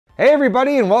Hey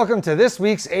everybody, and welcome to this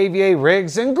week's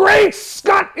AVARigs. And great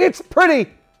Scott, it's pretty.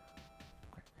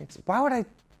 Why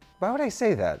would I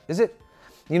say that? Is it,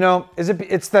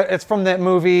 it's from that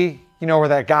movie, where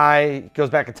that guy goes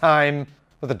back in time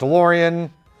with a DeLorean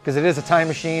because it is a time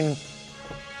machine.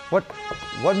 What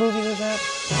movie is that?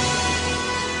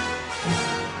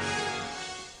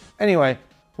 Anyway,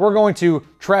 we're going to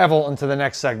travel into the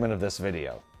next segment of this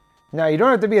video. Now, you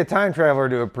don't have to be a time traveler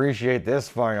to appreciate this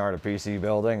fine art of PC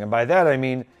building, and by that I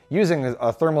mean using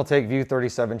a Thermaltake View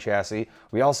 37 chassis.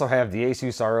 We also have the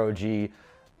ASUS ROG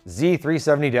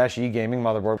Z370-E gaming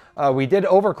motherboard. We did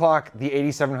overclock the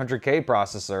 8700K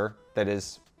processor that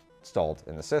is installed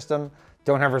in the system.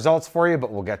 Don't have results for you,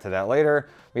 but we'll get to that later.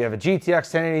 We have a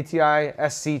GTX 1080 Ti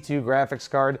SC2 graphics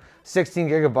card, 16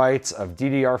 gigabytes of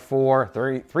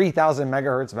DDR4, 3000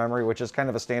 megahertz memory, which is kind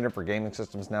of a standard for gaming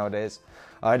systems nowadays.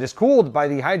 It is cooled by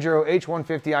the Hydro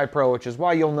H150i Pro, which is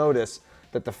why you'll notice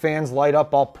that the fans light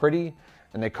up all pretty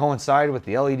and they coincide with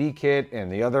the LED kit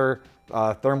and the other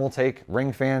Thermaltake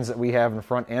ring fans that we have in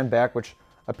front and back, which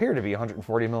appear to be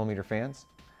 140 millimeter fans.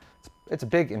 It's a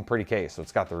big and pretty case, so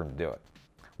it's got the room to do it.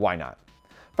 Why not?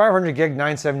 500 gig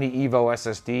 970 EVO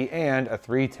SSD and a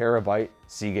 3 terabyte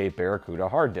Seagate Barracuda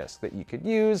hard disk that you could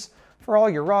use for all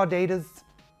your raw datas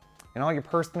and all your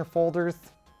personal folders,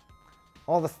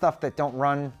 all the stuff that don't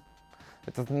run,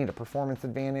 that doesn't need a performance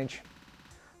advantage.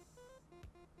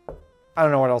 I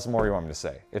don't know what else more you want me to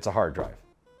say. It's a hard drive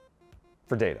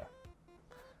for data.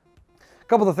 A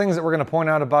couple of things that we're going to point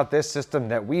out about this system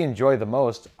that we enjoy the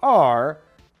most are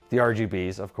the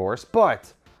RGBs, of course,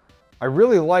 but I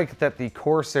really like that the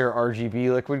Corsair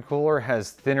RGB liquid cooler has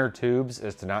thinner tubes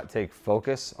as to not take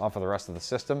focus off of the rest of the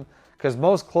system, because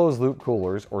most closed loop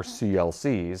coolers, or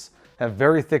CLCs, have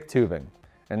very thick tubing.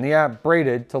 And yeah,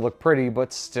 braided to look pretty,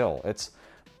 but still, it's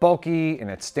bulky and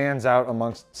it stands out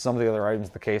amongst some of the other items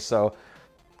in the case. So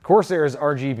Corsair's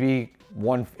RGB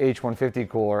H150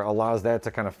 cooler allows that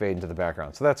to kind of fade into the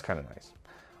background. So that's kind of nice.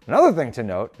 Another thing to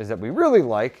note is that we really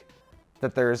like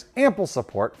that there's ample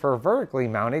support for vertically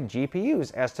mounted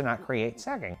GPUs as to not create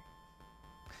sagging.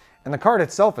 And the card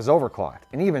itself is overclocked.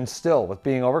 And even still, with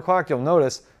being overclocked, you'll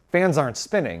notice fans aren't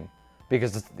spinning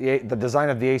because it's the design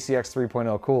of the ACX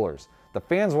 3.0 coolers. The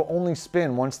fans will only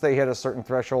spin once they hit a certain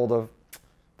threshold of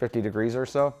 50 degrees or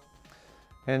so.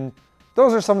 And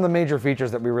those are some of the major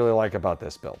features that we really like about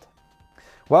this build.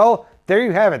 Well, there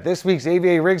you have it. This week's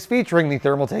AVARigs featuring the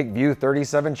Thermaltake View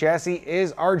 37 chassis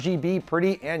is RGB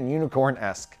pretty and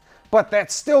unicorn-esque. But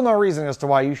that's still no reason as to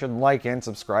why you should like and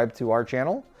subscribe to our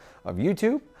channel of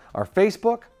YouTube, our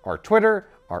Facebook, our Twitter,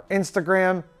 our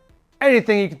Instagram,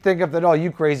 anything you can think of that all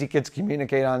you crazy kids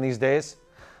communicate on these days.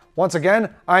 Once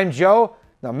again, I'm Joe.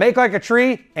 Now make like a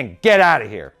tree and get out of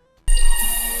here.